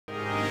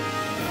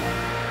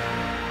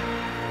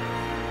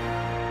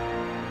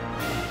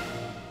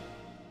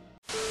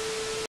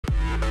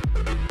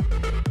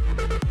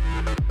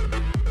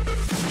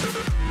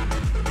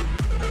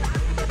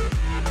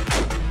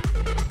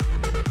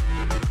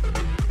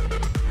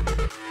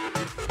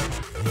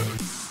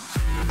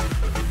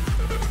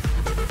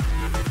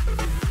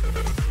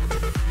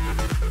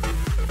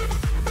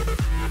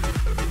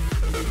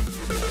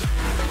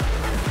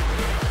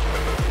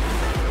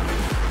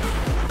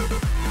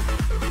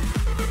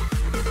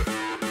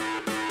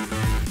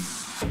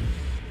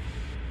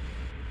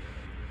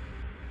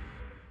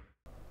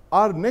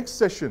Our next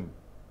session,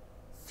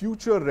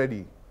 Future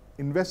Ready,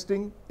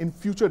 Investing in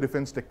Future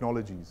Defense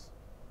Technologies.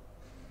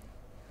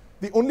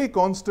 The only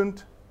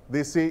constant,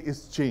 they say,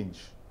 is change,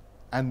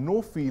 and no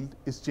field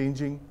is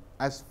changing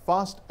as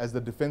fast as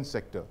the defense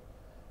sector,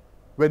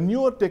 where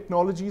newer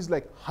technologies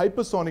like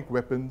hypersonic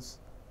weapons,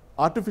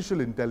 artificial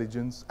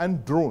intelligence,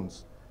 and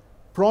drones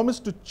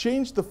promise to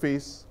change the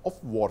face of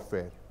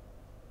warfare.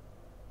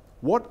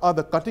 What are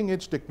the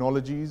cutting-edge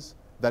technologies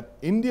that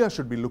India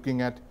should be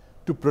looking at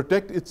to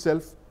protect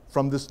itself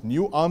from this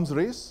new arms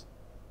race?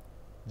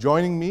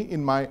 Joining me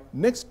in my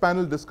next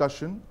panel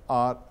discussion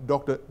are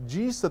Dr.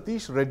 G.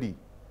 Satheesh Reddy,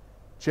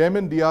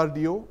 Chairman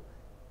DRDO,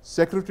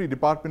 Secretary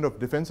Department of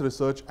Defense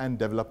Research and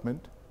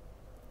Development,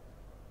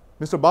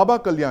 Mr. Baba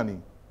Kalyani,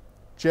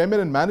 Chairman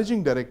and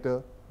Managing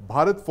Director,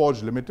 Bharat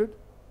Forge Limited,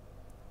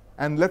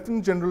 and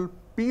Lieutenant General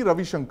P.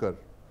 Ravi Shankar,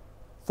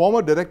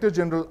 former Director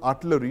General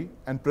Artillery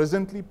and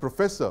presently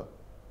Professor,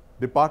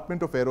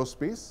 Department of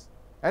Aerospace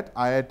at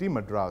IIT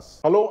Madras.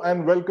 Hello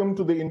and welcome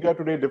to the India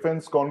Today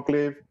Defense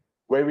Conclave,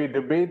 where we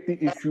debate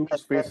the issues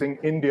facing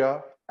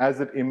India as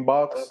it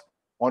embarks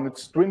on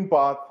its twin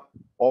path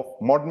of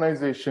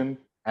modernization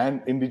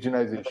and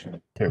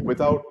indigenization.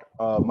 Without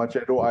much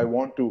ado, I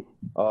want to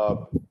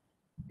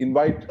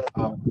invite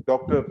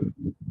Dr.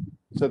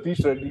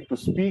 Satheesh Reddy to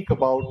speak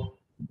about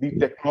the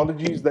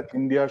technologies that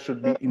India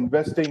should be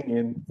investing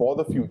in for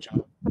the future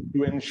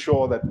to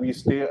ensure that we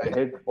stay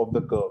ahead of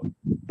the curve.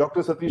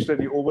 Dr. Satheesh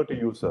Reddy, over to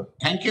you, sir.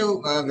 Thank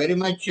you very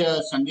much,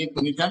 Sandeep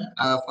Punitan,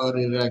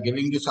 for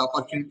giving this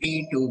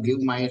opportunity to give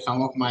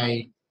some of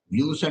my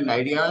views and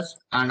ideas,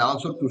 and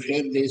also to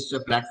share this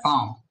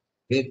platform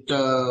with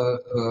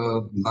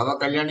Baba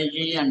Kalyani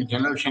ji and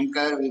General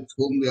Shankar, with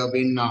whom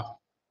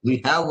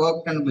we have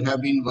worked and we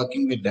have been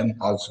working with them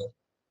also.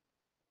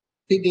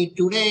 See,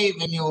 today,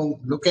 when you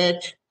look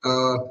at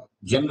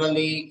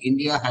generally,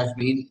 India has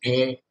been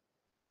a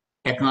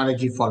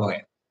technology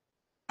follower.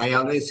 I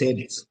always say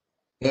this.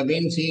 We have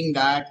been seeing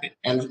that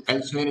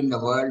elsewhere in the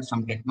world,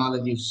 some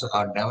technologies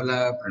are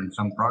developed and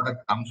some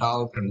product comes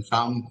out and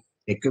some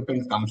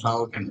equipment comes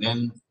out, and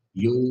then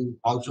you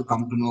also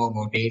come to know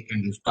about it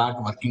and you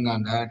start working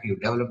on that, you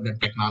develop the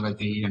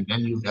technology and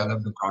then you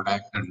develop the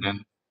product, and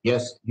then,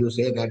 yes, you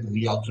say that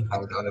we also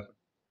have developed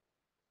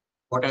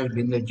what has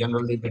been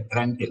generally the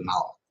trend till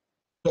now.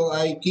 So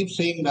I keep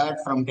saying that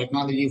from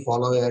technology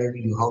follower,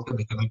 you have to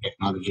become a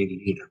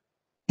technology leader.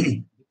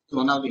 It's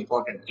one of the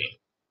important things.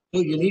 So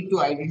you need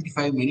to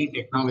identify many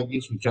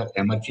technologies which are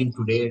emerging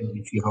today, and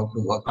which you have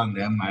to work on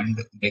them and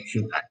make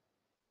sure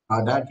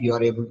that you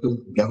are able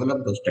to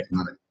develop those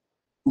technologies.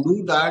 To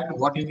do that,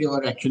 what is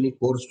your actually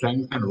core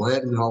strength, and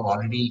where you have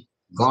already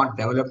got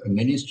developed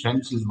many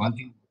strengths is one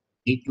thing.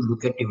 You need to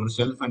look at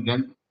yourself and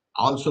then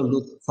also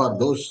look for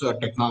those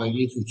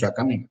technologies which are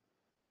coming.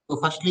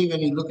 So firstly, when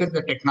you look at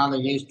the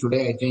technologies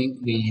today, I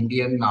think the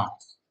Indian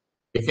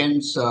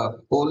defense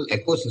whole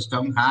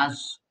ecosystem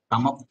has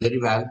come up very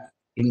well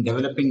in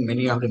developing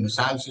many of the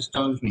missile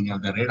systems, many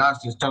of the radar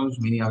systems,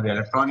 many of the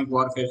electronic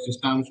warfare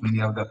systems, many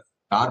of the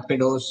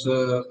torpedoes,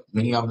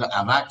 many of the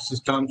AVAC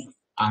systems.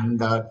 And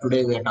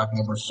today we are talking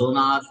about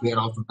sonars, we are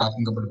also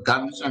talking about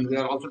guns, and we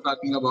are also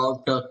talking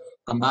about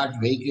combat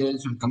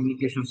vehicles and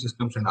communication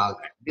systems and all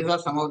that. These are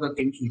some of the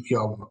things which you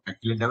have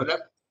actually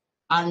developed.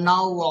 And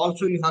now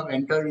also you have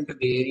entered into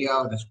the area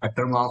of the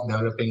spectrum of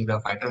developing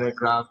the fighter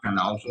aircraft and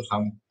also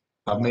some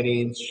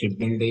submarines,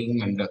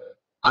 shipbuilding, and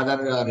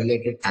other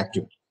related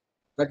activities.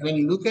 But when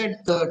you look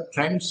at the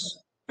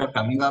trends that are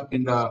coming up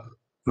in the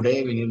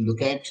today, when you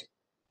look at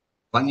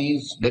one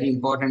is very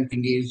important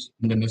thing is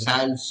in the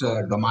missiles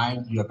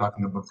domain, you're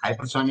talking about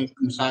hypersonic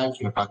missiles,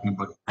 you're talking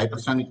about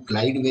hypersonic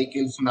glide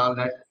vehicles and all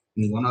that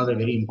is one of the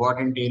very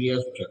important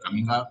areas which are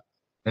coming up.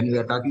 When we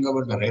are talking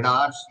about the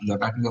radars, you're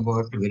talking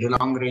about very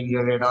long range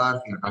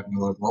radars, you're talking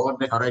about over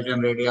the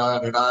horizon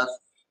radars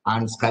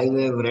and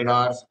skywave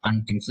radars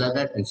and things like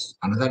that. It's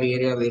another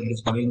area where it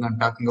is coming and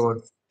talking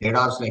about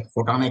radars like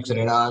photonics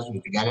radars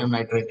with gallium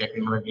nitride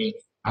technology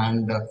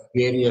and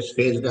various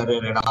phased array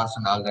radars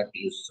and all that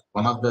is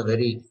one of the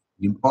very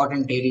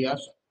important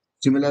areas.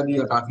 Similarly,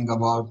 you're talking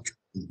about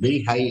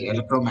very high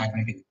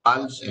electromagnetic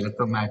pulse,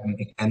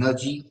 electromagnetic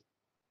energy,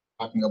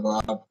 talking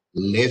about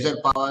laser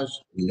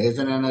powers,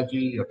 laser energy,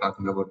 you're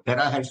talking about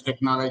terahertz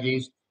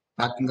technologies,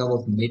 talking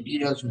about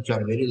materials which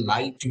are very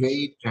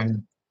lightweight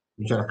and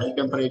which are high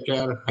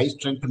temperature, high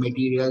strength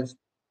materials.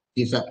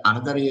 Is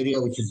another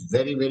area which is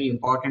very, very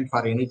important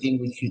for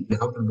anything which you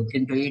have to look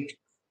into it.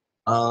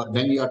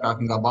 Then we are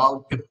talking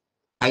about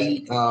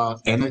high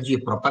energy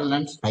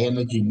propellants, high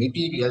energy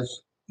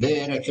materials,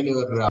 where actually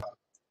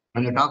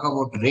when you talk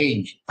about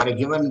range, for a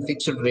given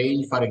fixed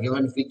range, for a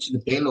given fixed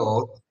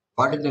payload,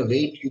 what is the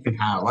weight you can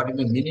have? What is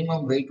the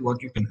minimum weight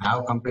what you can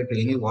have compared to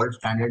any world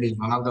standard is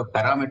one of the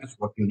parameters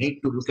what you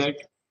need to look at.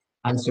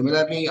 And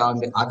similarly, on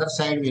the other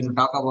side, when you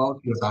talk about,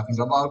 you're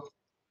talking about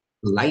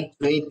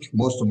lightweight,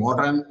 most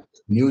modern,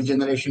 new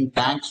generation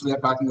tanks we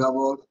are talking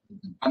about,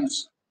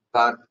 guns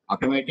are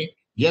automatic.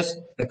 Yes,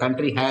 the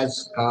country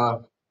has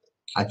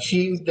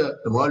achieved the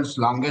world's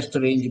longest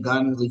range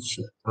gun, which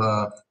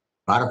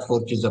Bharat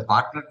Forge is a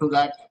partner to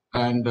that,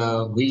 and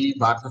we,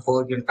 Bharat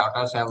Forge and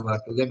Tatas have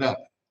together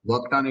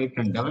worked on it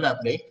and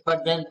developed it.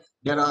 But then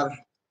there are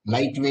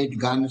lightweight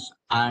guns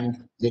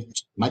and with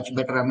much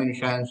better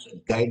ammunition,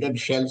 guided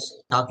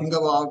shells. Talking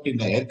about in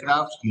the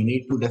aircrafts, you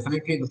need to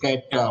definitely look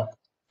at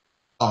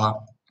uh,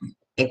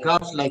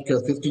 aircrafts like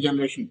fifth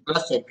generation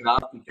plus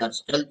aircraft, which are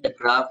stealth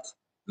aircraft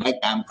like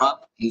AMCA,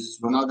 is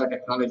one of the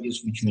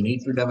technologies which we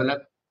need to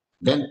develop.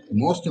 Then,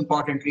 most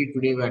importantly,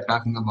 today we are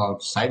talking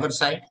about cyber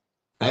side.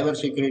 Cyber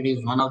security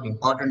is one of the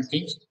important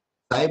things.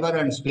 Cyber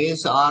and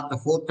space are the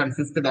fourth and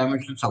fifth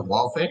dimensions of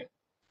warfare.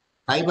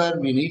 Cyber,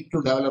 we need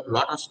to develop a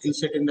lot of skill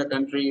set in the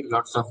country,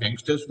 lots of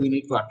youngsters, we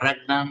need to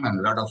attract them, and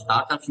a lot of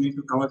startups need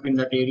to come up in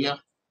that area.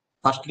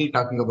 Firstly,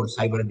 talking about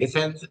cyber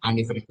defense and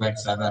if required,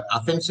 cyber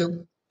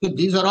offensive. So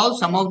these are all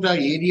some of the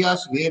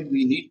areas where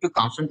we need to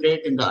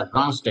concentrate in the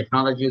advanced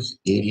technologies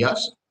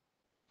areas.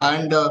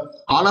 And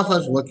all of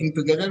us working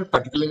together,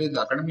 particularly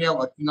the academia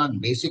working on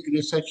basic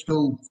research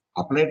to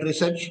applied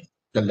research,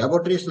 the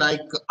laboratories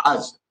like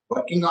us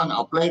working on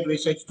applied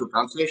research to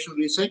translational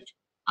research,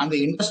 and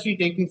the industry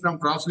taking from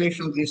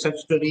translational research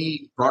to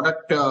the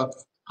product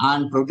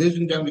and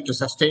producing them with a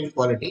sustained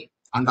quality,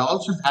 and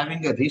also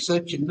having a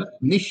research in the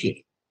niche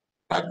area.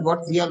 Fact, what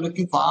we are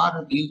looking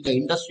for is the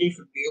industry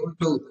should be able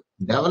to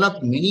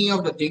develop many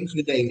of the things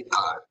with the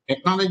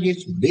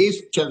technologies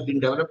base which has been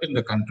developed in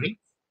the country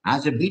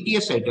as a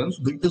BTS items,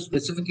 build to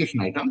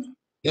specification items.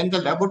 Then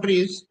the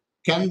laboratories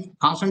can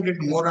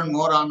concentrate more and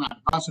more on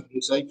advanced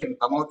research and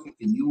come out with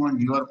new and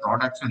newer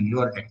products and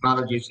newer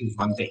technologies is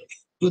one thing.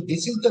 So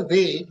this is the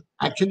way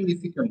actually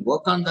if you can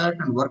work on that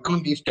and work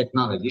on these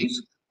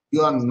technologies,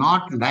 you are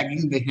not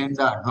lagging behind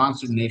the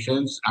advanced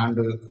nations and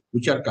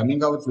which are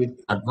coming out with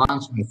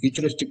advanced and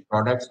futuristic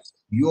products.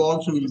 You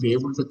also will be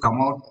able to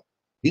come out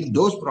with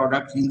those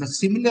products in the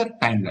similar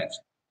timelines.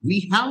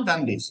 We have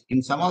done this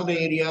in some of the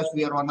areas.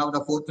 We are one of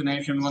the fourth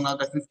nation, one of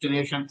the fifth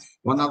nation,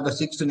 one of the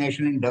sixth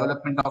nation in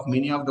development of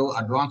many of the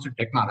advanced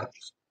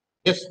technologies.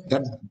 Yes,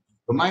 that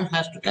domain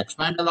has to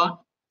expand a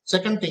lot.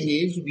 Second thing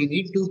is we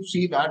need to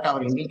see that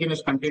our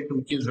indigenous content,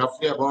 which is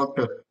roughly about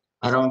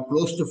around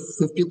close to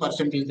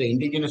 50% is the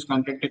indigenous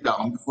content in the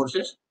armed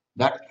forces.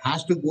 That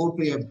has to go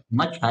to a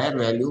much higher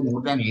value,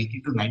 more than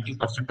 80 to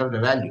 90% of the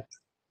value.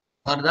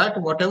 For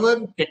that,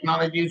 whatever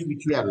technologies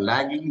which we are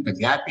lagging, the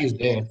gap is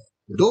there.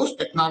 Those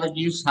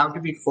technologies have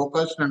to be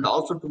focused and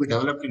also to be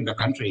developed in the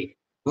country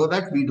so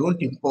that we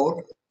don't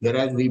import,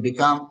 whereas we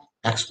become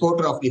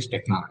exporter of this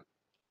technology.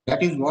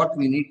 That is what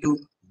we need to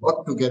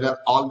work together,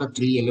 all the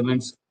three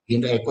elements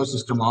in the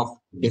ecosystem of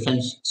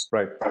defense.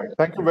 Right.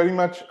 Thank you very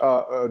much,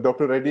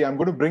 Dr. Reddy. I'm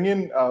going to bring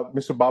in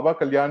Mr. Baba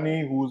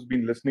Kalyani, who's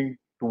been listening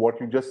to what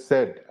you just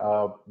said.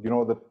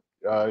 Mr.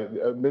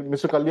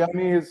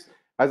 Kalyani is,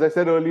 as I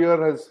said earlier,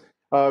 has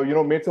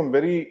made some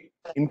very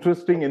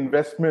interesting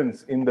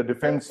investments in the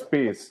defense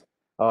space,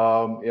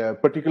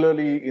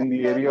 particularly in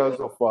the areas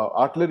of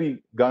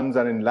artillery guns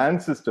and in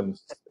land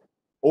systems.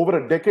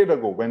 Over a decade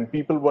ago, when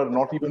people were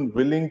not even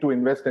willing to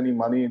invest any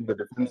money in the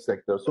defense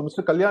sector. So,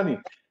 Mr.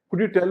 Kalyani, could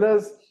you tell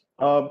us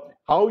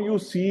how you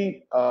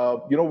see,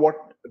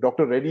 what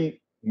Dr.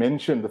 Reddy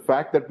mentioned, the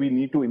fact that we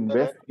need to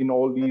invest in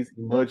all these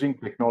emerging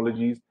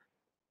technologies.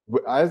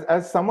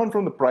 As someone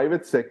from the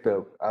private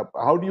sector,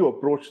 how do you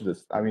approach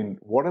this? I mean,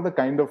 what are the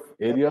kind of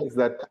areas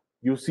that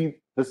you see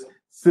this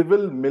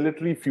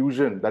civil-military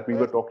fusion that we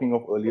were talking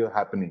of earlier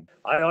happening?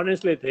 I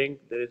honestly think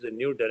there is a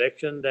new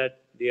direction that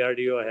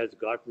DRDO has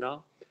got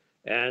now.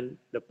 And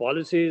the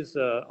policies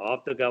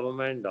of the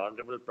government, the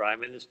Honorable Prime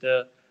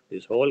Minister,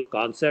 this whole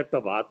concept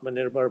of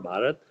Atmanirbhar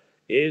Bharat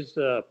is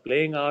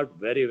playing out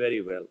very,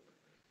 very well.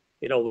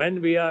 You know,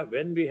 when we have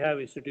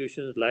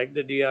institutions like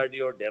the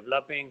DRDO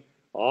developing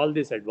all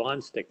these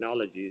advanced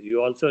technologies,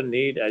 you also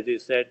need, as you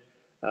said,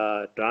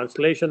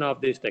 translation of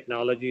these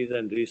technologies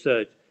and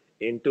research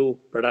into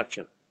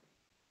production.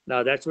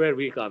 Now that's where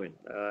we come in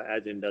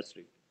as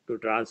industry to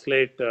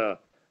translate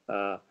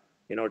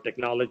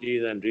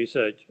technologies and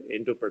research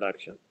into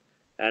production,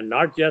 and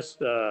not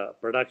just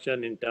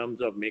production in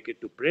terms of make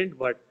it to print,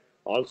 but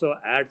also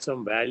add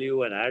some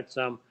value and add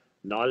some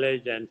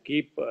knowledge and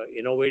keep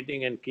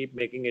innovating and keep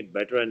making it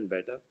better and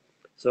better,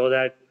 so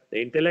that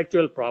the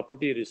intellectual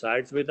property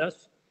resides with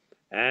us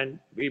and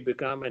we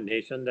become a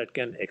nation that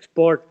can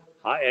export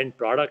high-end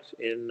products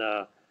in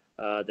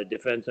the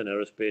defense and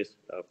aerospace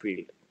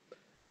field.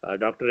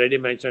 Dr. Reddy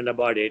mentioned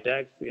about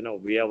ATAX. You know,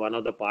 we are one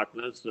of the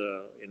partners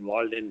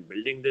involved in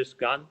building this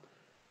gun.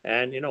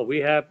 And, you know, we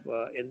have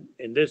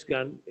in this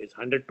gun, it's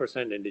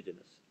 100%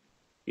 indigenous.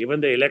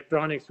 Even the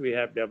electronics we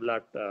have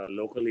developed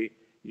locally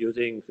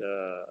using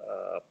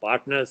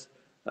partners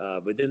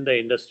within the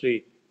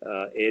industry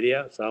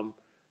area, some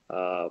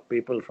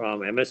people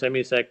from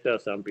MSME sector,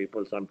 some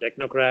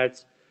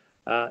technocrats.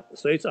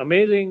 So it's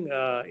amazing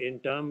in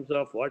terms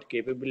of what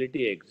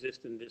capability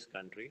exists in this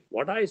country.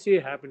 What I see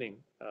happening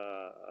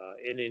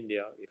in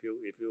India, if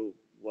you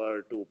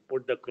were to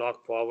put the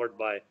clock forward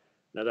by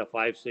another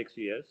 5-6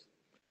 years,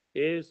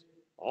 is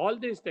all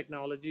these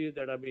technologies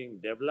that are being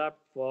developed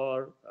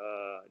for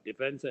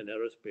defense and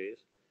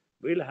aerospace,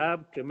 will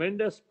have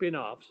tremendous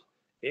spin-offs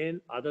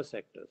in other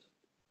sectors.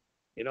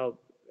 You know,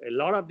 a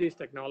lot of these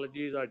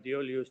technologies are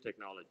dual-use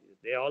technologies.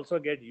 They also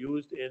get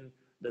used in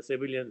the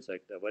civilian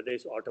sector, whether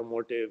it's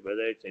automotive,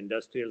 whether it's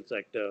industrial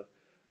sector,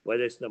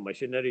 whether it's the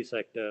machinery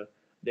sector.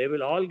 They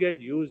will all get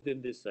used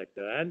in this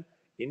sector. And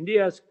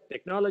India's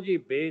technology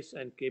base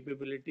and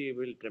capability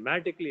will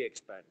dramatically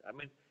expand. I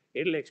mean,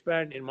 it'll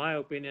expand, in my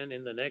opinion,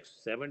 in the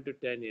next 7 to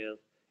 10 years.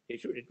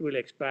 It will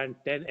expand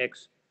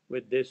 10x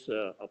with this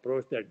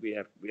approach that we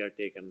are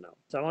taken now.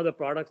 Some of the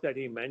products that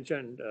he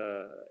mentioned,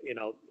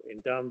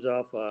 in terms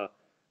of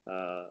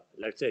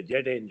let's say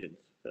jet engines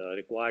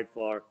required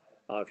for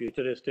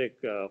futuristic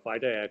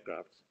fighter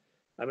aircrafts.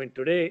 I mean,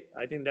 today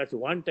I think that's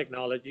one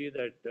technology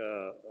that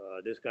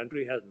this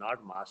country has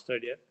not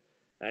mastered yet,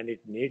 and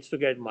it needs to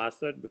get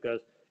mastered because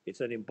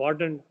it's an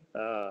important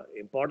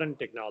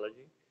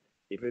technology.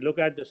 If you look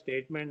at the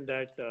statement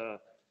that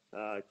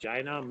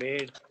China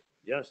made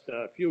just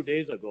a few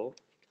days ago,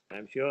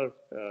 I'm sure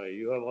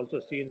you have also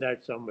seen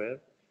that somewhere.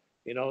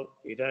 You know,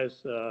 it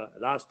has,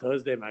 last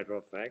Thursday, matter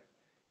of fact,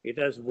 it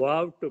has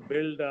vowed to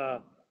build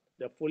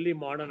the fully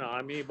modern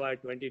army by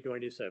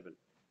 2027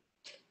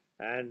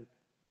 and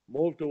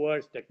move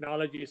towards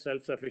technology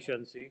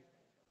self-sufficiency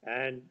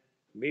and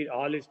meet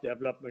all its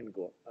development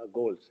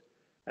goals.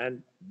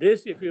 And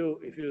this, if you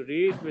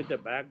read with the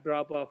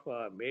backdrop of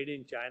Made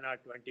in China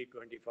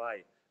 2025,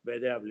 where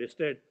they have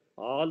listed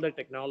all the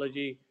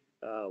technology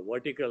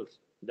verticals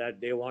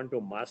that they want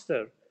to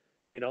master,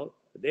 you know,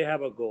 they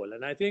have a goal.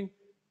 And I think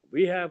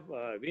we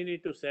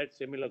need to set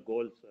similar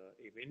goals.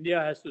 If India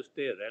has to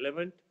stay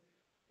relevant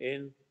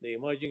in the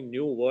emerging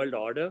new world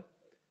order,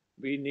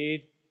 we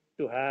need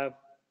to have,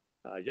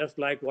 just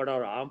like what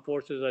our armed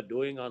forces are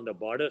doing on the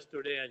borders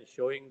today and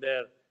showing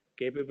their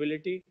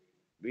capability,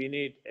 we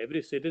need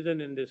every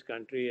citizen in this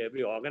country,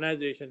 every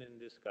organization in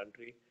this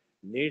country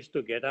needs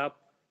to get up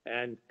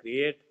and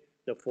create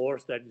the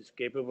force that is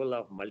capable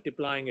of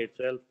multiplying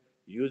itself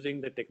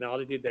using the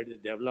technology that is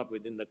developed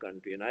within the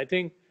country. And I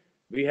think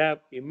we have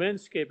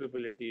immense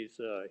capabilities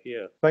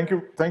here. Thank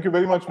you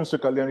very much, Mr.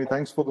 Kalyani.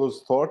 Thanks for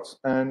those thoughts.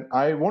 And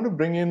I want to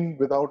bring in,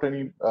 without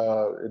any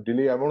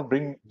delay, I want to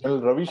bring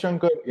General Ravi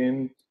Shankar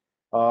in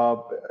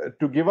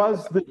to give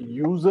us the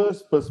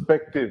user's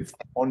perspective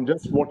on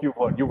just what you've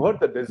heard. You've heard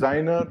the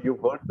designer,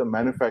 you've heard the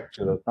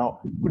manufacturer. Now,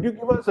 could you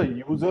give us a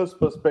user's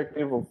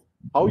perspective of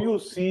how you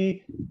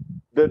see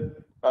the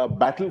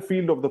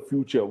battlefield of the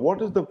future?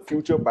 What is the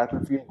future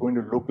battlefield going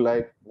to look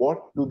like?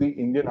 What do the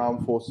Indian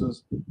Armed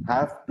Forces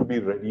have to be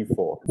ready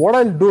for? What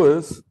I'll do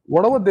is,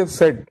 whatever they've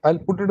said, I'll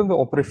put it in the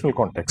operational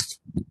context.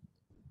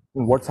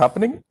 What's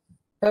happening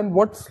and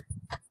what's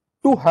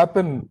to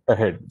happen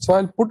ahead. So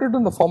I'll put it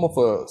in the form of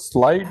a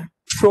slide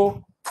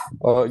show.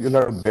 You'll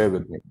have to bear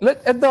with me.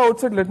 At the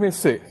outset, let me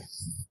say,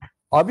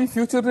 are we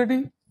future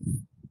ready?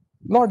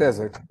 Not as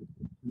it.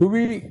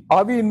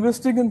 Are we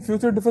investing in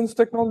future defense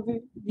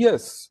technology?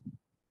 Yes.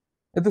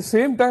 At the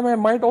same time, I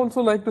might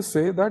also like to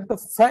say that the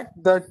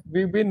fact that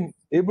we've been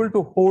able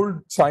to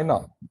hold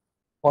China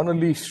on a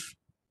leash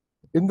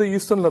in the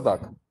eastern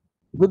Ladakh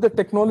with the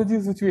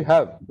technologies which we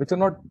have, which are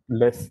not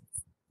less,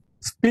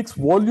 speaks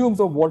volumes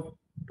of what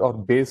our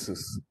base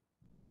is.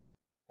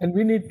 And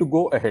we need to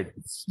go ahead.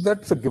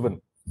 That's a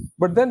given.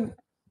 But then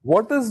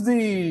what is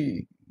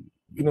the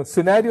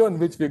scenario in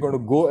which we're going to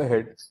go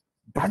ahead?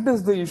 That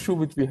is the issue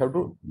which we have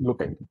to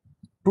look at.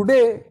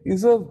 Today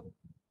is a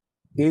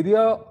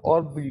area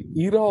or the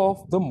era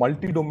of the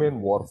multi-domain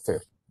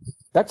warfare.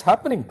 That's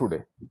happening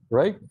today,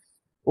 right?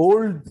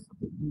 Old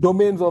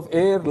domains of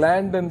air,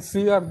 land, and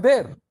sea are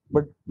there.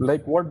 But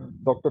like what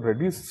Dr.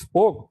 Reddy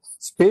spoke,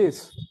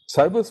 space,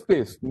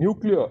 cyberspace,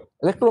 nuclear,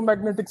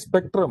 electromagnetic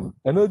spectrum,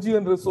 energy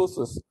and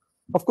resources,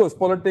 of course,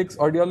 politics,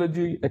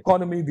 ideology,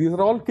 economy, these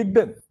are all kicked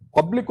in.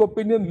 Public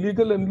opinion,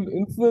 legal and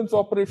influence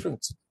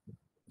operations.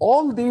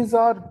 All these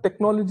are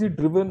technology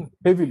driven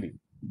heavily.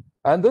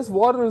 And this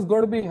war is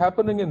going to be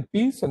happening in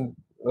peace and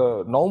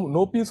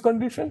no peace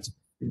conditions,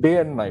 day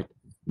and night,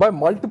 by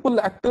multiple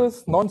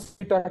actors,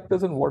 non-state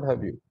actors, and what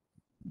have you.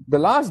 The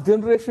last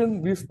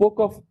generation, we spoke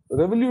of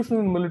revolution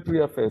in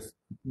military affairs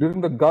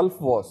during the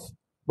Gulf Wars.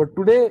 But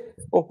today,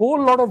 a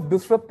whole lot of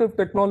disruptive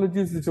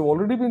technologies which have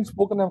already been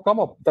spoken have come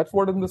up. That's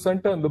what is in the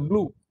center in the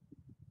blue,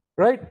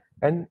 right?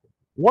 And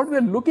what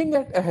we're looking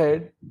at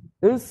ahead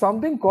is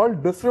something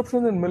called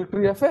disruption in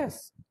military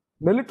affairs.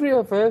 Military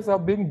affairs are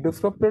being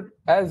disrupted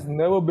as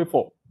never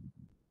before.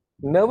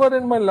 Never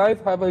in my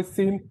life have I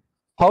seen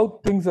how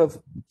things are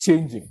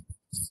changing.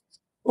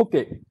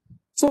 Okay,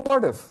 so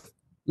what if?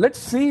 Let's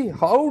see,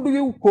 how do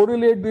you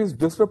correlate these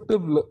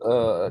disruptive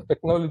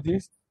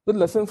technologies with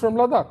lessons from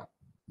Ladakh?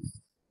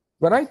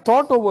 When I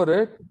thought over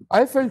it,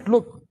 I felt,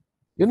 look,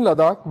 in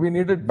Ladakh, we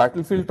needed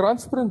battlefield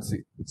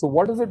transparency. So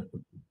what does it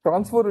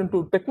transfer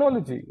into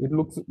technology?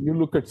 You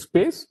look at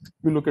space,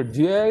 you look at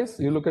GIS,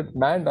 you look at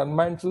manned,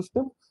 unmanned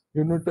system,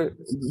 you need to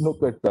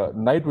look at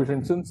night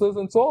vision sensors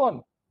and so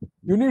on.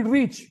 You need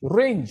reach,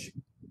 range.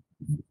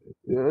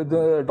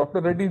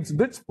 Dr. Reddy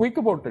did speak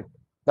about it.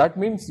 That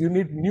means you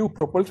need new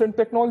propulsion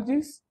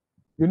technologies,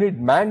 You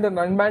need manned and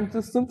unmanned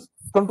systems,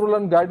 control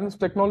and guidance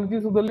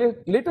technologies of the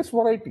latest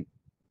variety.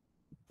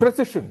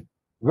 Precision,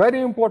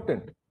 very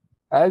important.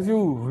 As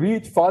you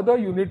reach farther,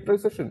 you need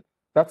precision.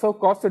 That's how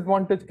cost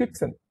advantage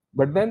kicks in.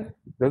 But then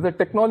there's a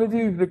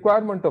technology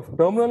requirement of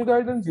terminal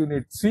guidance. You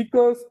need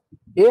seekers,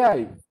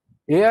 AI.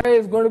 AI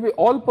is going to be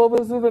all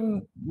pervasive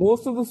in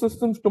most of the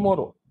systems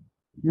tomorrow.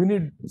 You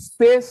need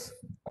space.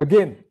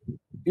 Again,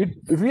 it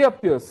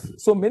reappears.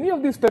 So many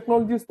of these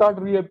technologies start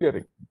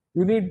reappearing.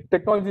 You need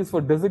technologies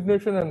for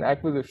designation and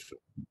acquisition.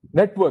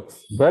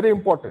 Networks, very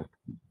important.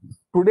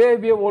 Today,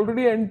 we have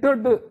already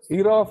entered the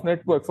era of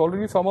networks.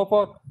 Already some of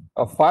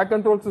our fire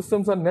control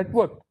systems are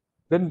networked.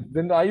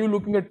 Then are you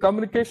looking at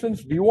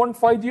communications? Do you want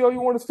 5G or you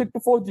want to stick to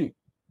 4G?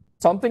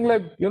 Something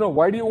like,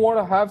 why do you want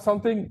to have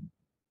something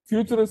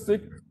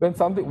futuristic when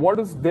something, what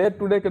is there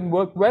today can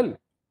work well?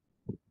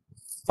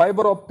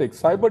 Fiber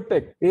optics, cyber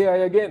tech, AI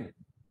again,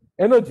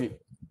 energy.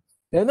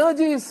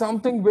 Energy is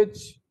something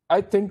which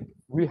I think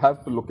we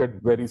have to look at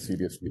very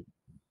seriously.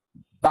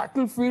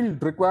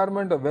 Battlefield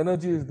requirement of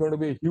energy is going to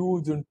be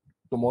huge in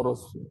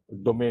tomorrow's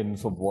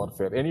domains of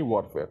warfare, any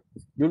warfare.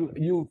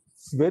 You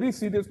very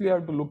seriously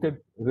have to look at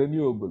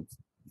renewables,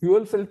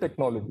 fuel cell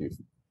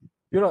technologies.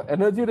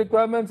 Energy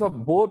requirements are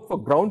both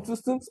for ground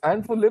systems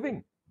and for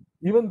living,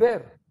 even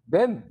there.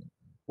 Then,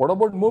 what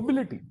about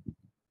mobility?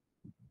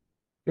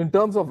 In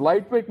terms of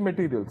lightweight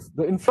materials,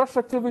 the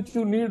infrastructure which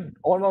you need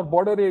on our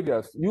border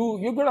areas,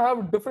 you're going to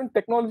have different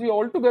technology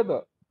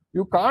altogether.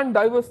 You can't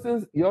divest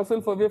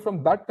yourself away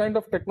from that kind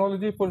of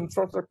technology for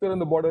infrastructure in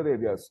the border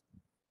areas.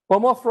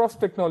 Permafrost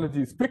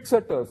technologies, quick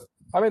setters.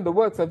 I mean, the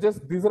works are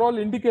these are all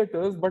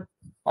indicators, but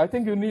I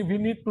think we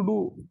need to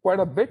do quite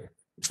a bit.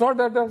 It's not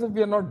that as if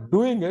we are not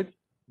doing it,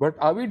 but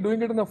are we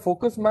doing it in a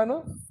focused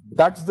manner?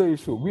 That's the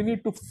issue. We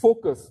need to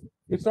focus.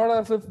 It's not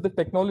as if the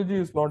technology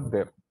is not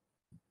there,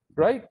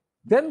 right?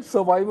 Then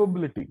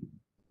survivability.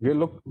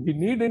 We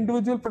need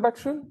individual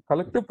production,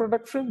 collective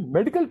production,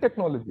 medical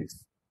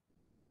technologies.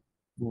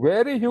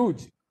 Very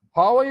huge.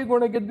 How are you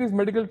going to get these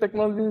medical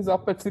technologies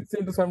up at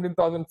 16 to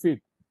 17,000 feet?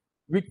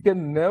 We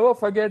can never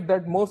forget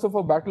that most of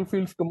our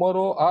battlefields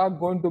tomorrow are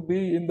going to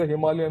be in the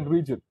Himalayan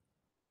region.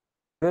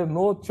 There's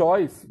no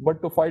choice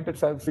but to fight at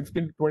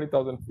 16 to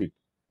 20,000 feet,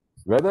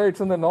 whether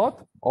it's in the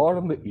north or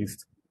in the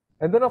east.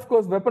 And then, of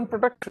course, weapon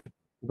protection.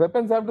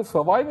 Weapons have to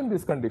survive in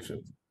these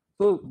conditions.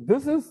 So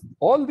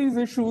all these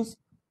issues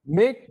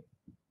make,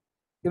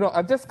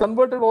 I've just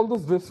converted all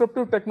those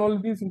disruptive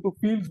technologies into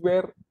fields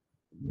where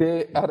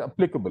they are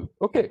applicable.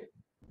 Okay.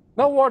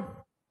 Now what?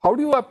 How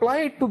do you apply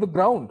it to the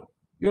ground?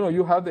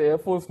 You have the Air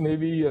Force,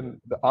 Navy, and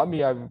the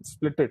Army. I've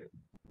split it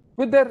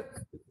with their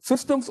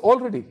systems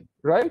already,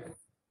 right?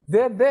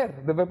 They're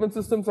there. The weapon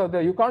systems are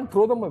there. You can't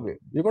throw them away.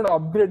 You're going to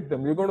upgrade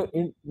them. You're going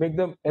to make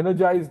them,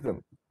 energize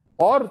them,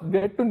 or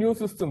get to new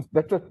systems.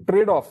 That's a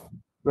trade-off.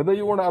 Whether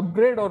you want to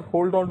upgrade or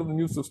hold on to the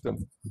new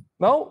systems.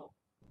 Now,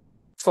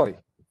 sorry.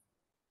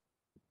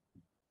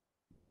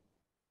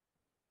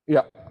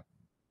 Yeah.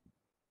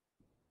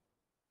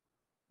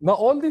 Now,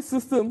 all these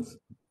systems,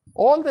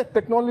 all the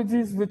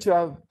technologies which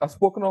I've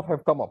spoken of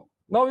have come up.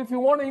 Now, if you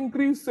want to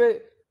increase, say,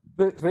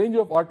 the range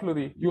of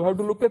artillery, you have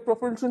to look at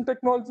propulsion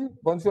technology.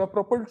 Once you have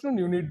propulsion,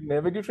 you need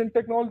navigation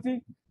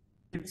technology,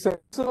 you need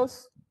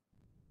sensors.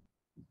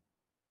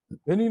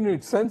 Then you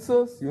need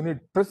sensors, you need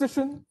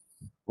precision.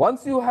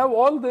 Once you have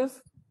all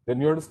this, then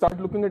you have to start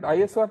looking at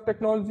ISR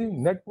technology,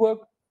 network,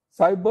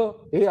 cyber,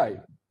 AI.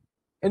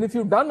 And if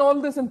you've done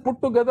all this and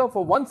put together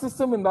for one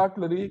system in the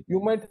artillery,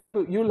 you'll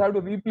have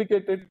to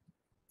replicate it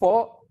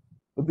for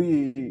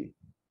the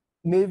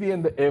Navy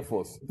and the Air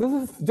Force. This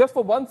is just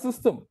for one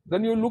system.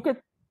 Then you look at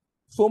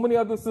so many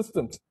other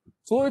systems.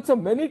 So it's a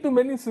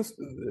many-to-many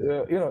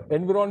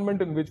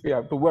environment in which we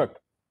have to work.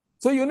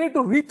 So you need to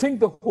rethink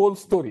the whole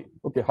story.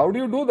 Okay, how do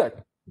you do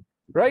that?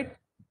 Right?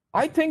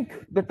 I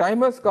think the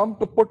time has come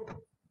to put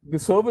the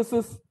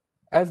services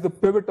as the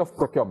pivot of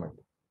procurement.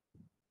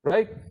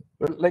 Right?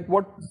 Like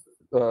what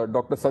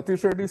Dr.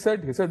 Satheesh Reddy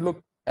said, he said,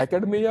 look,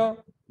 academia,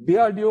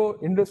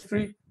 DRDO,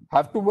 industry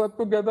have to work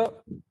together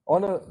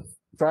on a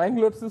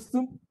triangular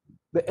system.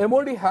 The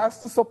MOD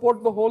has to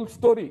support the whole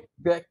story.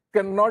 They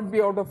cannot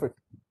be out of it.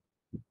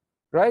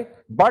 Right?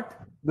 But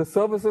the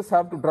services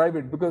have to drive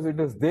it because it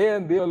is they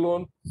and they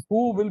alone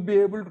who will be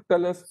able to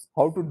tell us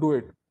how to do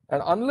it.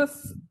 And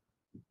unless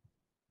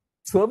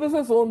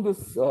services own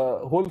this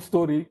whole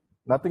story,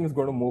 nothing is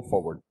going to move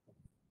forward.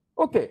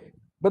 Okay.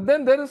 But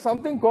then there is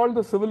something called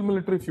the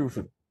civil-military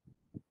fusion.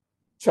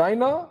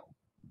 China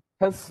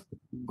has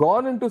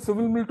gone into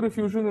civil-military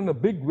fusion in a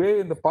big way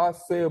in the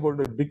past, say, about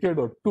a decade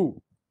or two.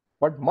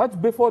 But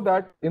much before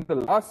that, in the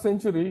last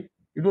century,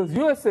 it was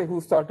USA who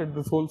started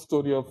this whole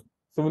story of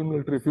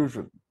civil-military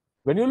fusion.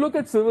 When you look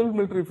at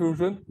civil-military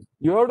fusion,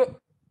 you have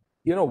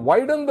to,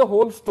 widen the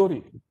whole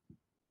story.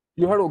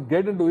 You have to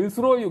get into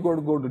ISRO, you got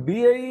to go to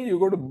DAE, you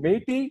go to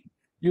MATI,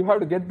 you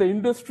have to get the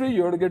industry,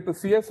 you have to get to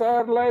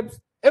CSIR labs,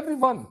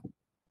 everyone.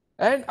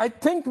 And I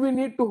think we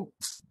need to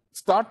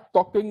start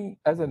talking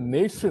as a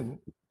nation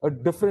a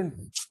different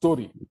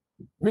story.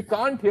 We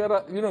can't hear,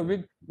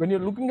 the when you're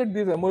looking at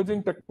these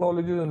emerging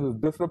technologies and these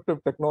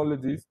disruptive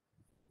technologies,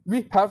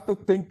 we have to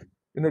think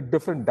in a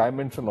different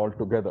dimension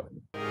altogether.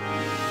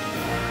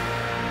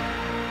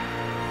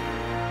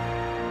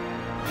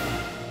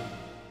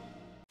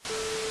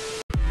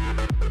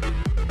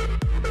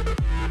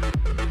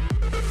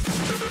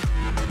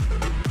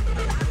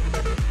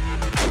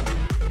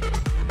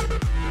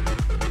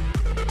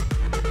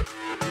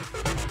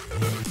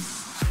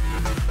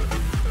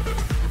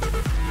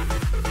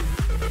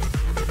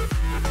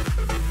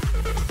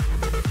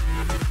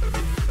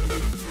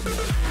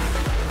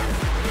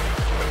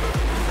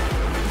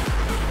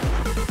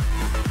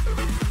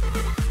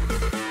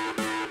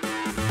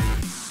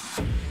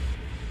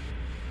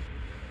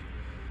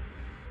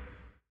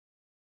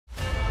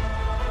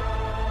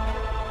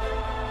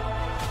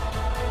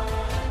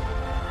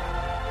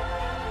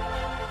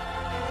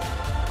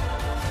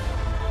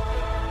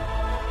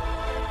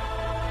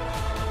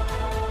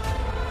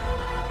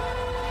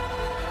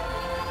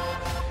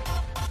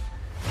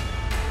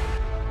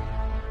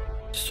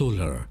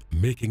 Solar,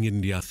 making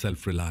India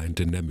self-reliant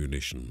in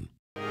ammunition.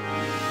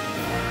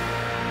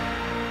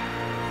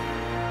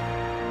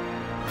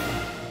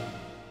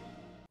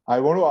 I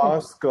want to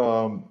ask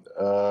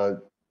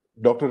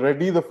Dr.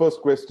 Reddy the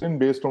first question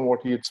based on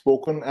what he had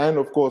spoken and,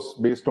 of course,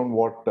 based on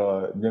what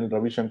General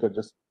Ravi Shankar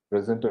just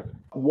presented.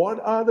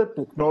 What are the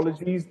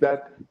technologies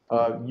that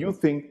you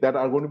think that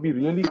are going to be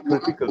really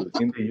critical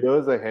in the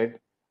years ahead,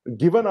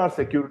 given our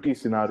security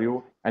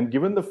scenario and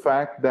given the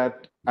fact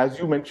that, as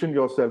you mentioned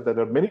yourself, that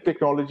there are many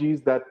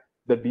technologies that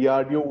the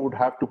DRDO would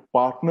have to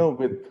partner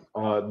with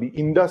the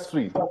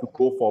industry to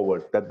go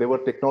forward, that there were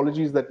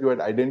technologies that you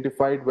had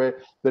identified where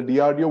the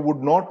DRDO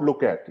would not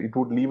look at, it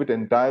would leave it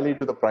entirely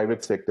to the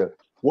private sector.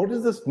 What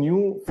is this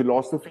new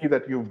philosophy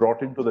that you've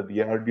brought into the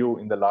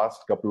DRDO in the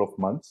last couple of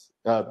months,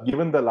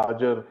 given the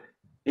larger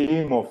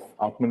aim of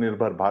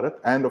Atmanirbhar Bharat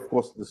and, of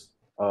course, this,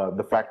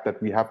 the fact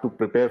that we have to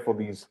prepare for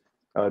these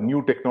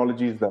new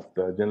technologies that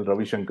General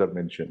Ravi Shankar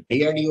mentioned?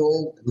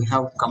 DRDO, we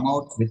have come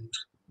out with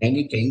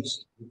many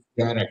things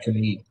we are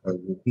actually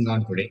working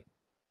on today.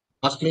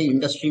 Firstly,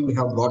 industry, we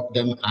have brought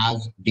them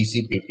as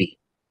DCPP,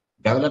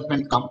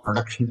 Development Cum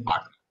Production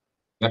Partner.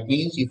 That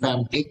means if I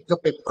am taking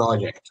up a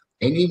project,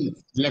 any,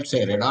 let's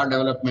say, radar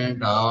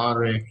development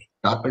or a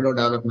torpedo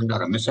development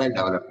or a missile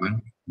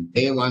development,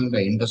 day one,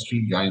 the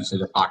industry joins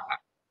as a partner.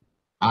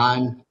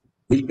 And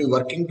we'll be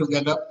working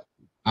together,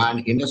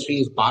 and industry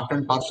is part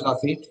and parcel of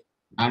it,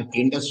 and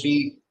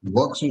industry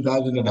works with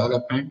us in the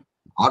development.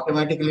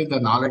 Automatically, the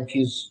knowledge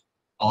is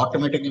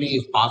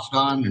passed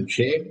on and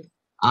shared.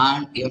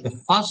 And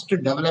the first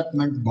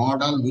development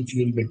model which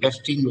we'll be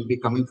testing will be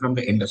coming from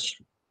the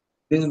industry.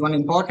 This is one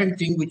important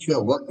thing which we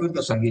have worked with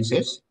the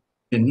services.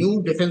 The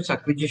new defense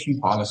acquisition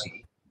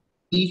policy,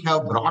 we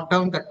have brought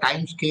down the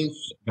time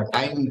scales, the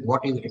time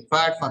what is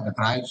required for the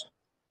trials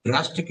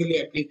drastically,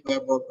 at least by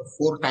about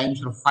 4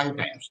 times or 5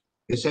 times.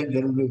 They said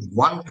there will be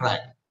one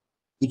trial,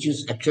 which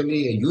is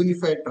actually a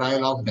unified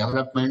trial of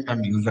development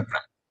and user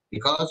trial,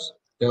 because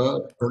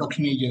the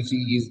production agency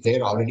is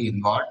there already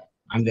involved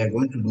and they're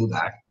going to do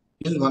that.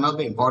 This is one of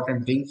the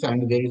important things,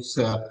 and there is,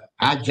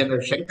 as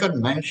General Shankar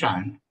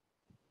mentioned,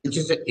 which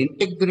is an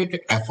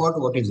integrated effort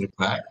what is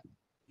required.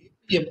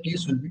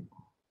 DPMTs will be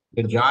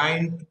the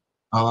joint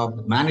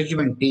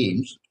management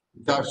teams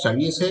with our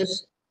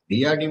services,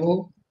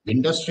 DRDO,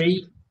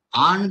 industry,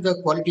 and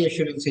the quality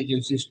assurance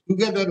agencies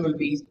together will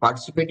be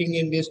participating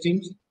in these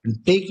things and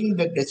taking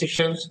the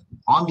decisions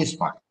on this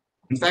part.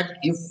 In fact,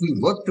 if we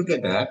work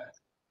together,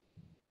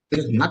 there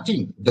is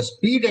nothing. The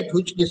speed at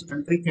which this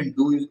country can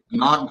do is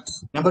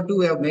enormous. Number 2,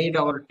 we have made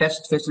our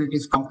test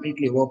facilities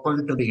completely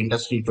open to the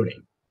industry today.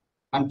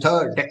 And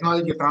third,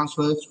 technology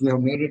transfers, we have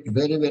made it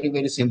very, very,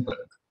 very simple.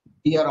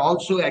 We are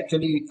also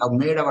actually have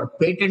made our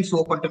patents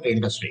open to the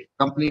industry.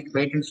 Complete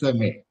patents were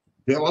made.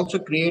 We have also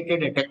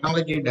created a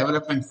technology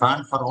development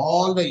fund for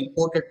all the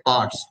imported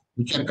parts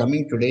which are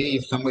coming today.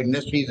 If some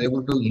industry is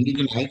able to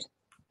indigenize,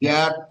 we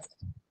are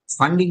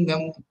funding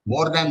them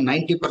more than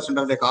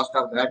 90% of the cost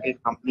of that is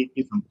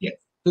completely from here.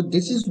 So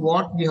this is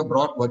what we have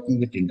brought working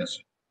with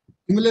industry.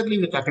 Similarly,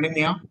 with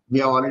academia,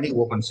 we have already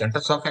opened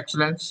centers of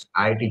excellence.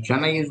 IIT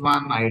Chennai is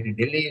one, IIT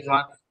Delhi is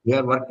one. We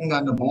are working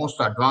on the most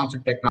advanced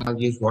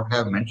technologies, what I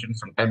have mentioned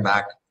some time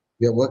back.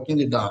 We are working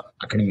with the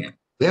academia.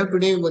 We are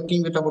today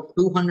working with about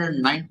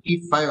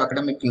 295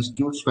 academic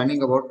institutes,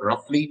 spending about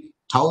roughly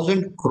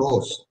 1,000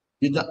 crores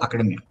with the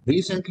academia.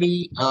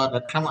 Recently,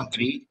 Raksha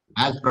Mantri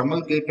has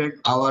promulgated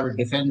our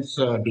defense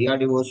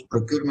DRDO's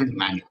procurement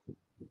manual.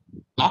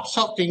 Lots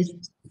of things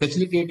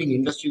facilitating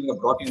industry we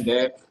have brought in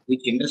there,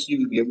 which industry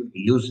will be able to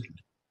use it.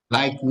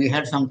 Like we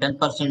had some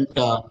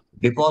 10%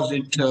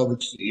 deposit,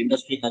 which the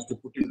industry has to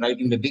put in right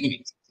in the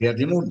beginning. We have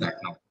removed that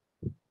now.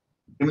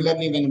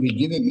 Similarly, when we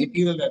give a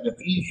material, the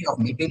free issue of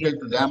material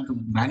to them to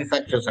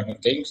manufacture certain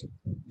things,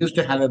 used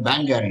to have a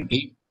bank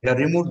guarantee. We have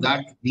removed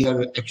that. We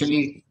are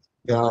actually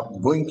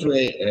going through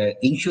a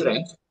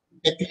insurance.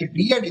 Actually,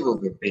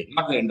 DRDO will pay,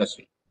 not the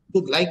industry. So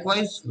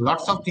likewise,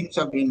 lots of things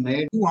have been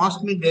made. You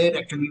asked me there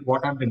actually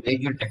what are the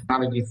major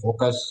technology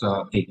focus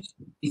things.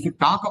 If you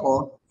talk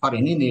about for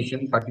any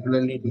nation,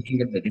 particularly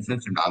looking at the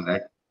defense and all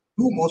that,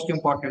 two most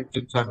important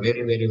things are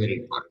very, very,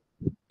 very important.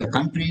 The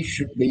country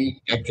should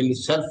be actually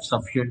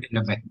self-sufficient in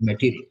the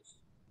materials.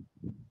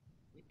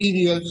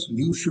 Materials,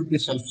 you should be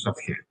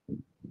self-sufficient,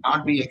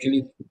 not be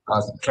actually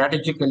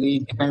strategically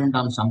dependent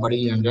on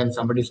somebody and then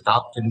somebody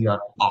stops and you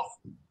are off.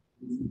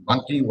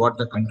 One thing what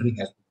the country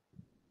has.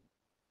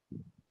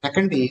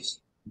 Second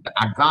is the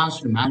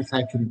advanced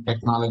manufacturing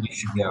technology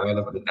should be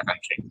available in the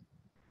country.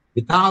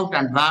 Without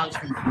advanced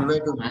and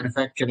innovative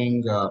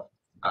manufacturing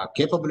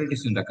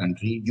capabilities in the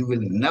country, you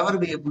will never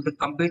be able to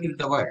compete with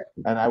the world.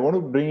 And I want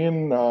to bring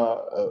in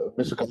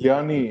Mr.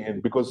 Kalyani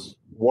in, because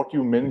what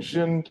you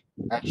mentioned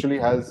actually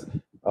has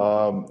a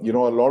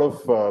lot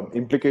of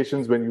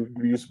implications when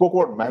you spoke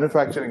about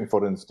manufacturing,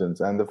 for instance,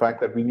 and the fact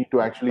that we need to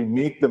actually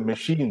make the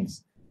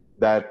machines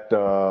that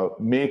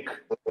make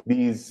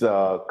these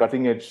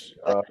cutting edge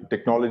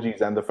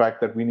technologies, and the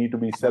fact that we need to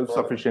be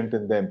self-sufficient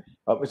in them.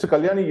 Mr.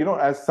 Kalyani,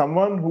 as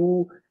someone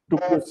who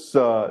took this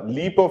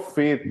leap of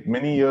faith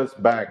many years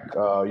back,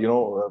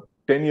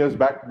 10 years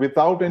back,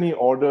 without any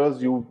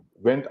orders, you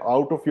went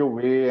out of your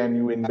way and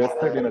you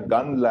invested in a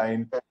gun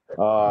line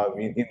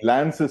in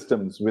land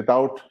systems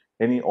without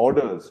any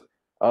orders.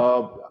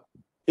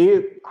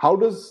 How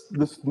does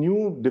this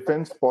new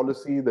defense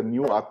policy, the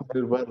new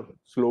Atmanirbhar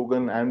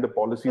slogan and the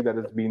policy that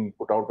has been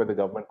put out by the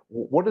government,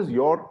 what is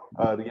your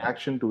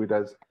reaction to it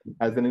as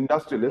an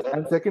industrialist?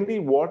 And secondly,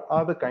 what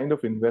are the kind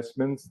of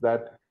investments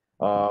that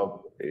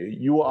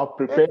you are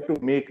prepared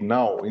to make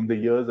now in the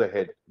years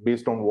ahead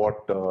based on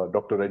what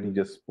Dr. Reddy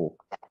just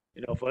spoke?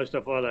 First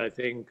of all, I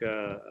think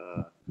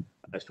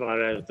as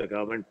far as the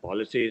government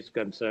policy is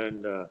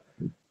concerned,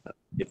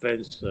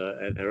 defense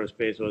and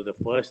aerospace was the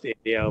first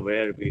area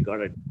where we got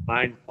a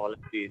defined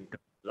policy in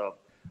terms of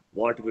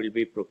what will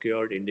be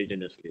procured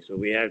indigenously. So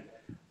we had,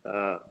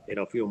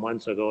 a few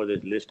months ago,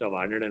 this list of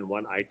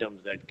 101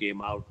 items that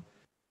came out,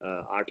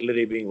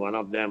 artillery being one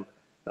of them,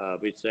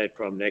 which said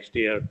from next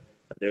year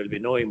there will be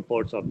no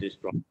imports of this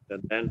product.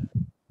 And then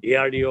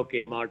DRDO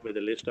came out with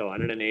a list of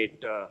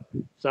 108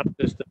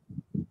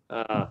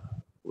 subsystems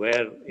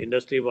where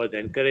industry was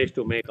encouraged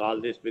to make all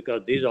this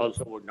because these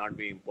also would not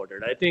be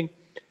imported. I think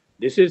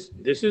this is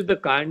the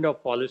kind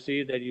of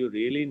policy that you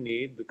really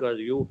need, because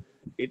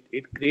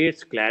it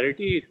creates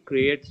clarity, it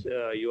creates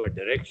your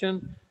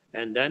direction,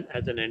 and then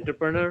as an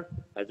entrepreneur,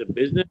 as a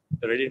business,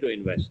 you're ready to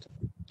invest.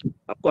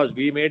 Of course,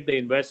 we made the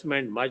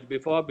investment much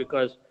before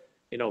because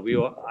we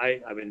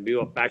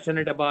were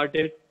passionate about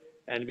it,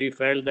 and we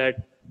felt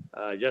that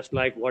just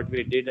like what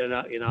we did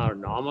in our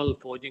normal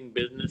forging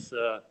business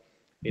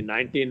in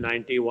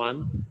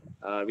 1991,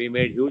 we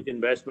made huge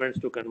investments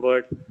to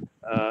convert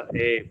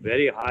a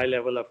very high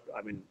level of,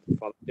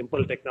 from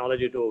simple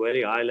technology to a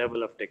very high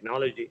level of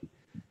technology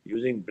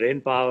using brain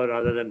power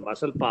rather than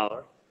muscle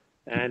power.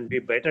 And we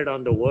betted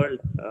on the world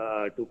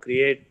to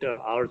create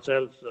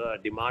ourselves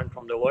demand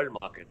from the world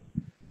market.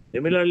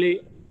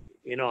 Similarly,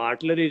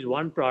 artillery is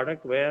one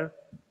product where,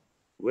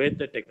 with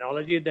the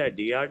technology that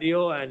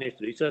DRDO and its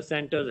research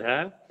centers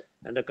have,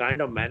 and the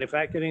kind of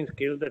manufacturing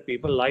skills that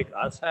people like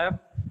us have,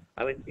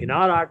 in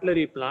our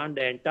artillery plant,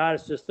 the entire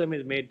system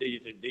is made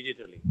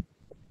digitally.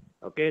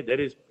 Okay,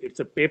 it's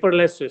a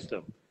paperless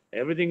system.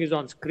 Everything is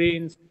on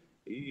screens.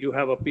 You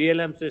have a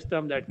PLM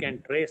system that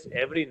can trace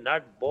every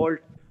nut, bolt,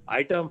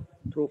 item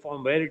through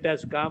from where it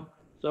has come.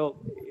 So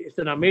it's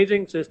an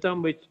amazing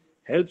system which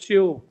helps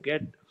you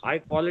get high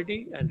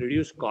quality and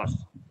reduce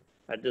costs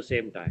at the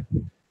same time.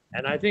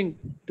 And I think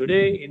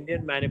today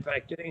Indian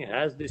manufacturing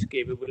has this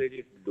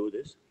capability to do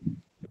this.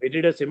 We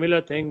did a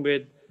similar thing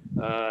with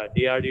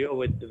DRDO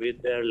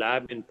with their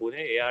lab in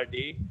Pune, ARD,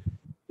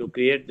 to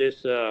create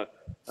this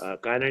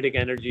kinetic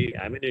energy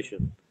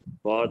ammunition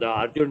for the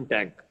Arjun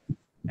tank.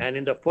 And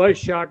in the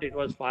first shot, it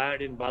was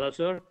fired in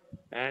Balasore,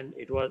 and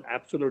it was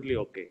absolutely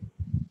okay.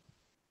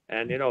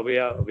 And we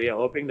are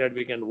hoping that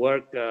we can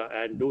work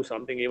and do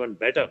something even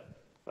better.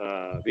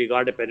 We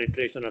got a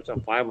penetration of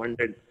some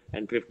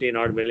 515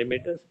 odd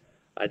millimeters.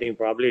 I think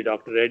probably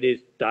Dr.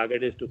 Reddy's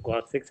target is to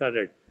cross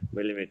 600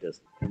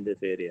 millimeters in this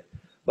area.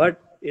 But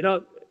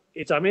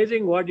it's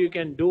amazing what you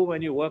can do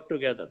when you work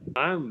together.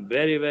 I'm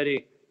very,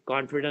 very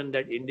confident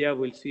that India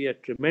will see a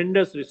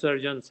tremendous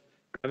resurgence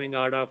coming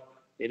out of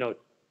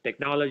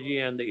technology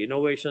and the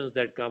innovations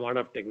that come out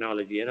of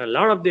technology. And a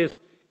lot of this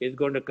is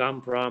going to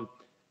come from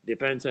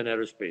defense and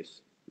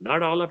aerospace.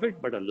 Not all of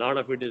it, but a lot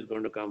of it is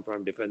going to come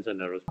from defense and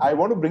aerospace. I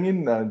want to bring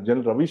in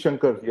General Ravi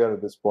Shankar here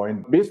at this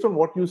point. Based on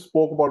what you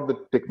spoke about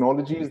the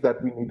technologies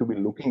that we need to be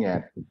looking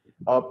at,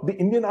 the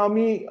Indian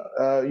Army,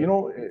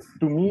 to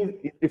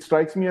me, it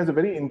strikes me as a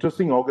very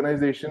interesting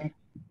organization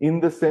in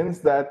the sense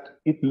that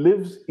it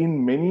lives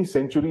in many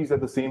centuries at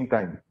the same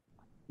time.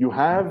 You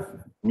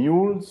have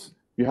mules,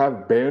 you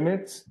have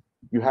bayonets,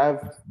 you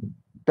have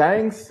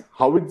tanks,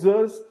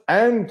 howitzers,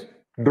 and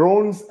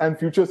drones and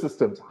future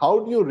systems. How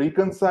do you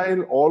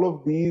reconcile all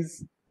of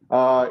these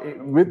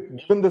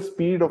given the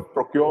speed of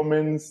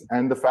procurements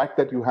and the fact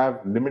that you have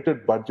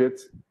limited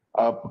budgets,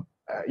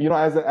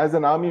 as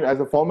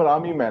a former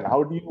army man,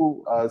 how do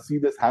you see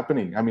this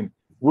happening? I mean,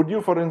 would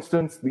you, for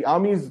instance, the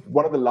army is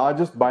one of the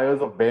largest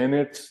buyers of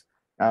bayonets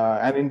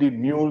and indeed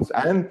mules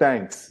and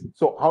tanks.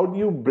 So how do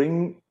you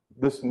bring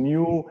this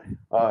new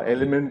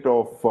element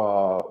of,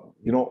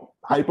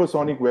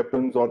 hypersonic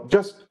weapons or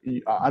just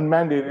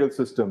unmanned aerial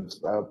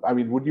systems? I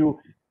mean, would you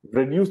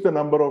reduce the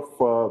number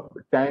of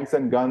tanks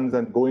and guns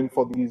and go in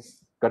for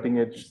these cutting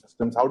edge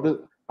systems? How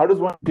does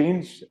one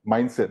change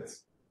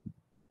mindsets?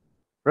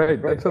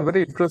 Right, that's a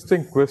very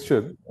interesting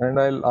question, and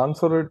I'll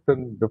answer it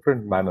in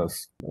different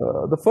manners.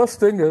 The first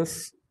thing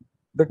is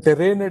the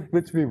terrain at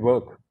which we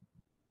work.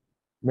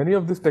 Many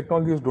of these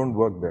technologies don't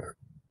work there.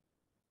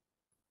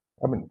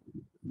 I mean,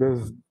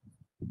 there's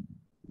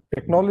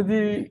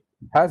technology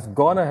has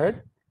gone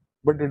ahead,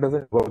 but it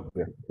doesn't work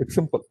there. It's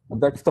simple.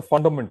 That's the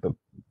fundamental.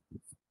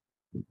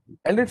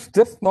 And it's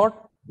just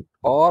not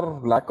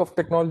our lack of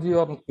technology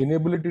or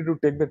inability to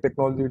take the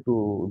technology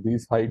to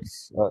these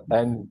heights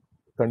and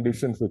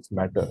conditions which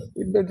matter.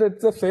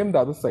 It's the same the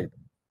other side.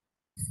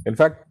 In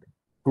fact,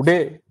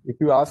 today, if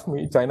you ask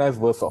me, China is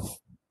worse off,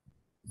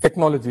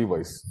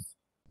 technology-wise,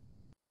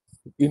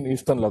 in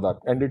Eastern Ladakh,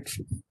 and it's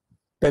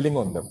telling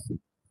on them.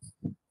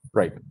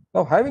 Right.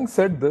 Now, having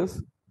said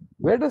this,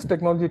 where does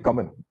technology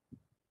come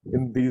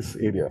in these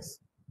areas?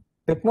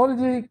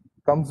 Technology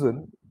comes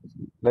in,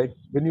 like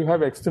when you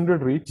have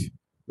extended reach,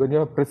 when you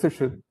have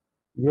precision,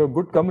 you have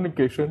good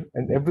communication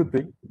and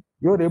everything,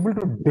 you are able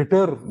to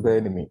deter the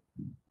enemy.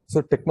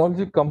 So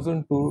technology comes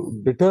in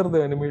to deter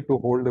the enemy, to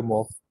hold him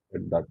off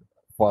at that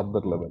farther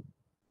level.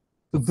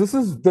 So this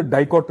is the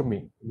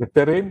dichotomy, the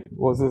terrain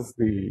versus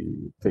the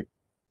thing.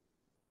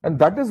 And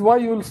that is why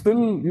you will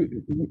still,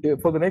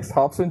 for the next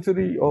half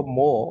century or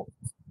more,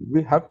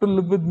 we have to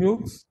live with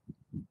nukes,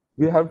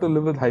 we have to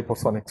live with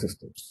hypersonic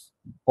systems,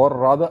 or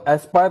rather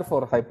aspire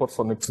for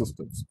hypersonic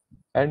systems,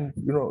 and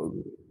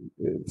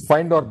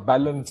find our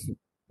balance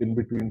in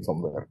between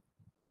somewhere.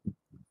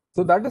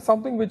 So that is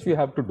something which we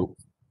have to do.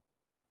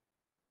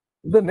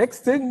 The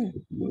next thing,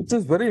 which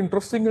is very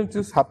interesting and which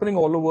is happening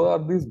all over,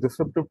 are these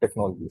disruptive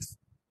technologies.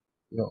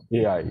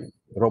 AI,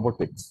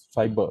 robotics,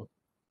 cyber,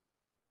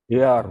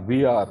 AR,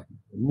 VR,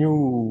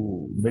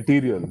 new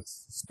materials,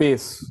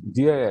 space,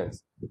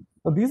 GIS.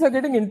 Now, these are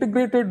getting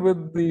integrated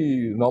with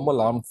the normal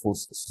armed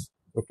forces.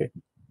 Okay.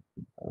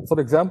 For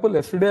example,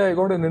 yesterday I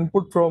got an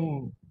input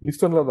from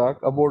Eastern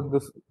Ladakh about the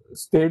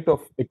state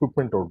of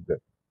equipment out there.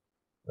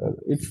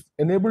 It's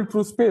enabled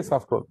through space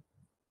after all,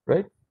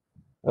 right?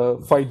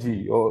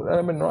 5G, or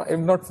I mean,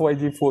 not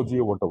 5G, 4G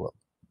or whatever.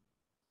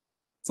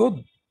 So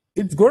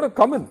it's going to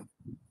come in.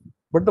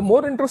 But the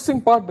more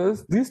interesting part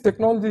is these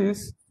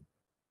technologies,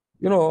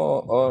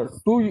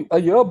 a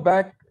year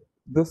back,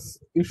 this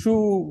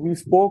issue we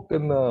spoke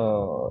in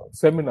a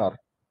seminar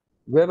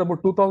where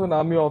about 2,000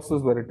 army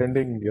officers were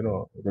attending,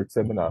 that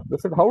seminar. They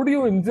said, how do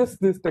you ingest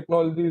these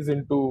technologies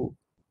into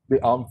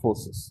the armed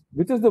forces?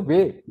 Which is the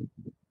way?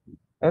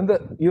 And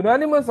the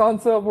unanimous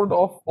answer of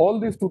all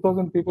these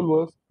 2,000 people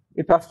was,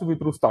 it has to be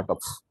through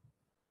startups.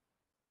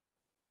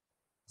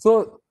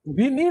 So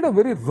we need a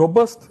very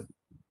robust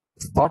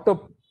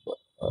startup,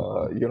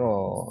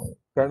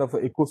 kind of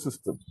an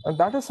ecosystem. And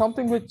that is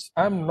something which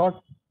I'm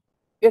not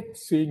yet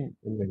seeing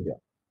in India.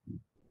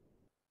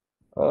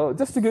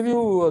 Just to give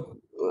you an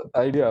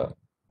idea,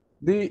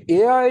 the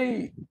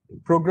AI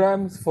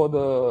programs for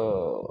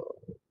the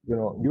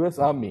US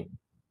Army,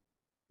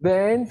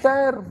 the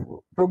entire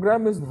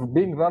program is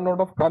being run out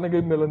of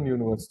Carnegie Mellon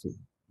University,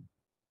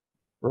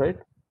 right?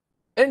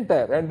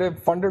 Entire, and they've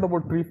funded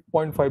about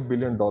 $3.5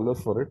 billion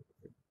for it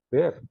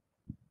there.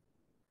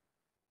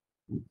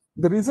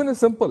 The reason is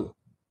simple.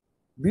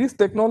 These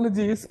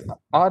technologies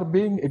are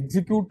being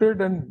executed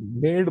and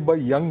made by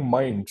young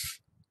minds.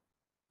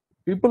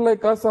 People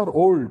like us are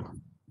old,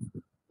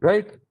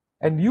 right?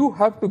 And you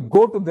have to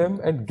go to them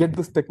and get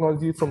this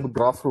technology from the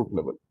grassroots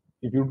level.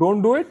 If you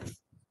don't do it,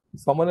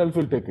 someone else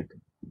will take it.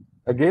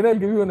 Again, I'll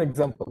give you an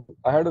example.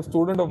 I had a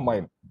student of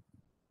mine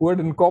who had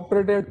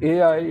incorporated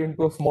AI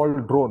into a small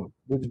drone,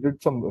 which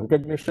did some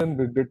recognition,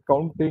 which did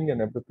counting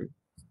and everything.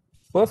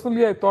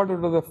 Personally, I thought it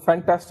was a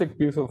fantastic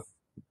piece of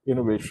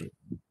innovation.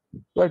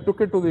 So I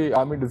took it to the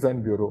Army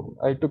Design Bureau.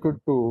 I took it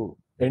to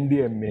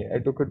NDMA. I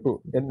took it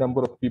to a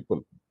number of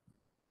people,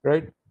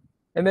 right?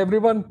 And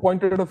everyone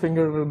pointed a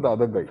finger at the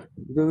other guy.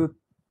 Because,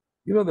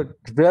 the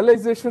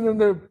realization and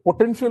the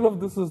potential of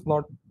this is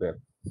not there.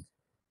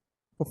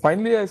 So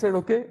finally, I said,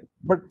 okay,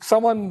 but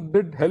someone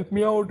did help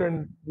me out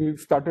and we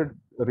started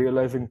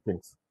realizing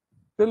things.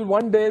 Till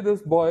one day,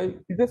 this boy,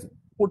 he just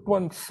put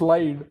one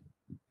slide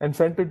and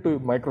sent it to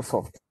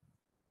Microsoft.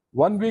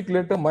 1 week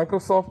later,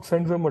 Microsoft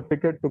sends him a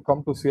ticket to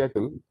come to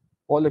Seattle,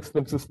 all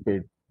expenses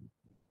paid.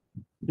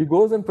 He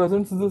goes and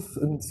presents this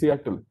in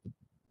Seattle,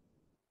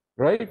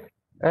 right?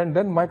 And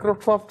then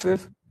Microsoft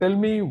says, tell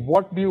me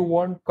what do you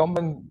want, come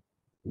and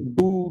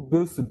do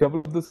this,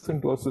 develop this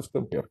into a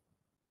system here.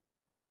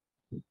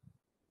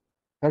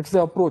 That's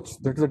the approach.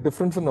 That's the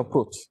difference in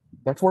approach.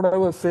 That's what I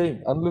was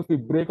saying. Unless we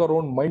break our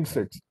own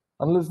mindsets,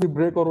 unless we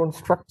break our own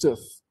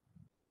structures,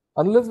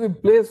 unless we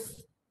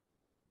place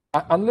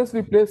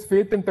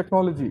faith in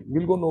technology,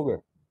 we'll go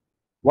nowhere.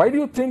 Why do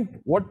you think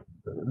what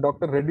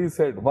Dr. Reddy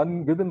said,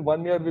 within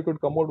 1 year we could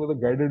come out with a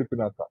guided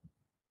Pinaka?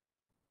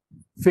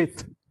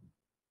 Faith.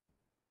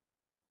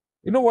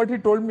 You know what he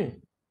told me?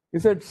 He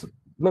said,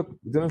 look,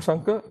 General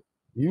Shankar,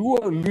 you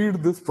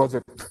lead this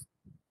project.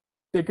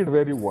 Take it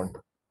where you want.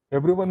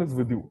 Everyone is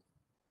with you.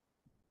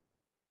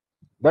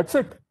 That's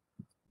it.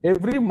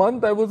 Every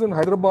month I was in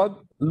Hyderabad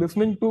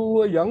listening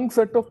to a young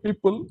set of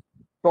people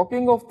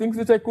talking of things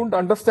which I couldn't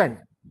understand.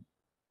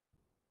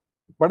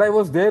 But I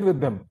was there with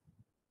them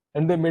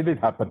and they made it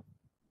happen.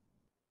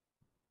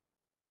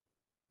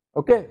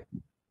 Okay.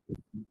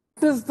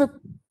 This is the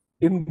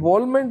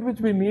involvement which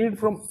we need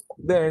from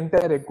the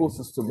entire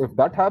ecosystem. If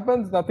that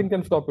happens, nothing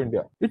can stop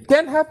India. It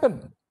can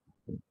happen.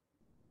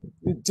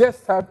 We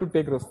just have to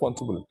take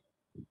responsibility.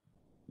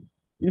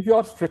 If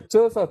your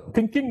structures or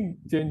thinking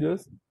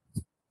changes,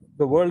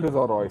 the world is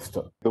our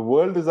oyster. The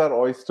world is our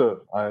oyster.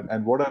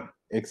 And what an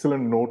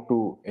excellent note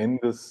to end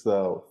this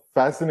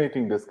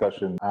fascinating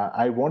discussion.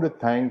 I want to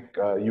thank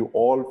you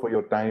all for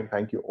your time.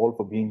 Thank you all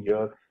for being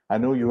here. I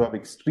know you have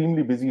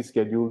extremely busy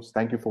schedules.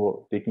 Thank you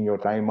for taking your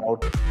time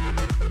out.